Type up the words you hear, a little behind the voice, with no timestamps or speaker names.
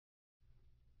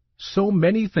So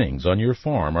many things on your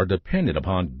farm are dependent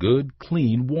upon good,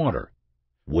 clean water.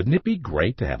 Wouldn't it be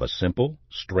great to have a simple,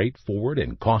 straightforward,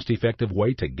 and cost-effective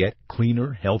way to get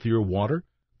cleaner, healthier water,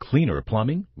 cleaner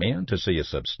plumbing, and to see a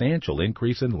substantial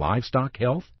increase in livestock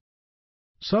health?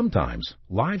 Sometimes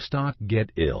livestock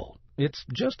get ill. It's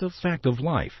just a fact of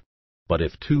life. But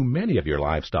if too many of your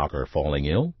livestock are falling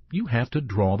ill, you have to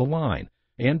draw the line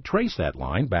and trace that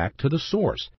line back to the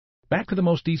source, back to the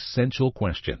most essential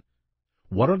question.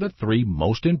 What are the three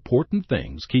most important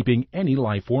things keeping any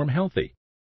life form healthy?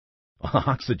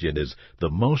 Oxygen is the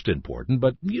most important,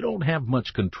 but you don't have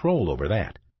much control over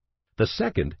that. The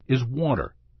second is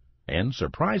water. And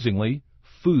surprisingly,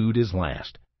 food is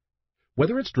last.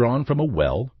 Whether it's drawn from a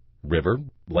well, river,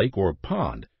 lake, or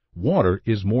pond, water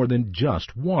is more than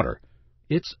just water.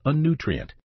 It's a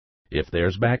nutrient. If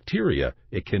there's bacteria,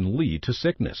 it can lead to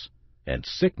sickness, and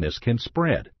sickness can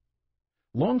spread.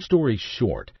 Long story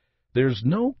short, there's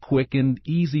no quick and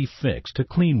easy fix to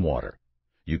clean water.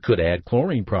 You could add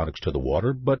chlorine products to the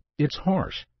water, but it's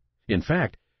harsh. In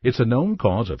fact, it's a known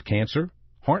cause of cancer,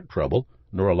 heart trouble,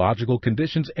 neurological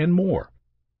conditions, and more.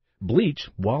 Bleach,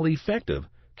 while effective,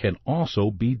 can also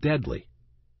be deadly.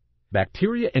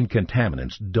 Bacteria and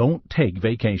contaminants don't take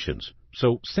vacations,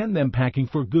 so send them packing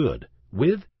for good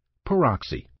with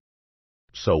PUROXI.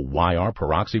 So why are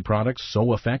PUROXI products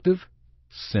so effective?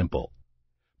 Simple.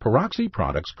 PUROXI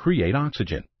products create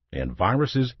oxygen, and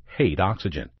viruses hate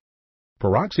oxygen.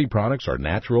 PUROXI products are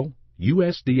natural,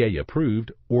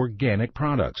 USDA-approved, organic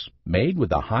products made with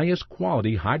the highest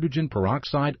quality hydrogen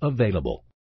peroxide available.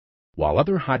 While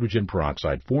other hydrogen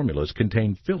peroxide formulas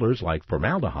contain fillers like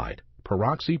formaldehyde,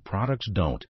 PUROXI products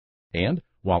don't. And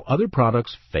while other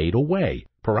products fade away,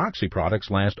 PUROXI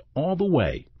products last all the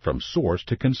way from source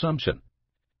to consumption.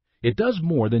 It does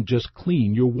more than just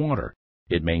clean your water.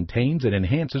 It maintains and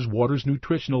enhances water's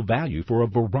nutritional value for a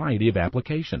variety of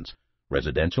applications,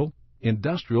 residential,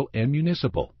 industrial, and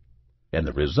municipal. And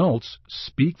the results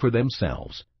speak for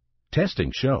themselves.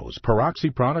 Testing shows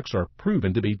PUROXI products are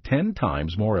proven to be 10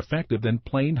 times more effective than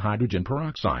plain hydrogen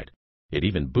peroxide. It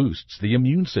even boosts the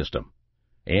immune system.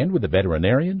 And with a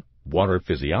veterinarian, water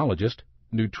physiologist,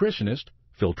 nutritionist,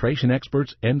 filtration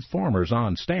experts, and farmers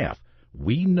on staff,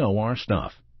 we know our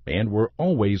stuff, and we're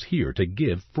always here to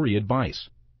give free advice.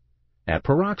 At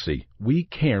PUROXI, we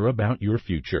care about your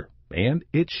future, and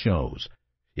it shows.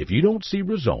 If you don't see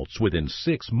results within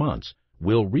 6 months,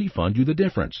 we'll refund you the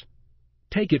difference.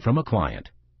 Take it from a client.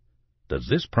 Does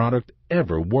this product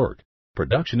ever work?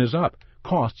 Production is up,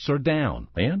 costs are down,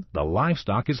 and the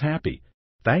livestock is happy.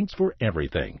 Thanks for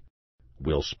everything.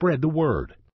 We'll spread the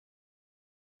word.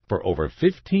 For over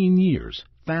 15 years,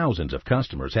 thousands of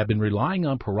customers have been relying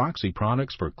on PUROXI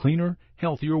products for cleaner,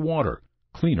 healthier water,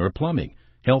 cleaner plumbing,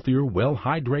 healthier,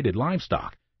 well-hydrated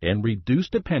livestock, and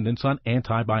reduced dependence on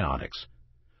antibiotics.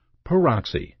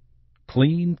 PUROXI,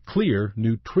 clean, clear,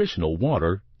 nutritional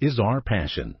water is our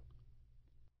passion.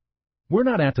 We're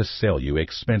not out to sell you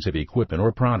expensive equipment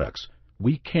or products.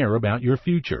 We care about your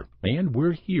future, and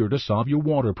we're here to solve your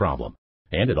water problem.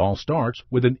 And it all starts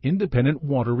with an independent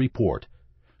water report.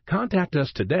 Contact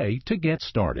us today to get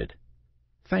started.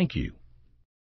 Thank you.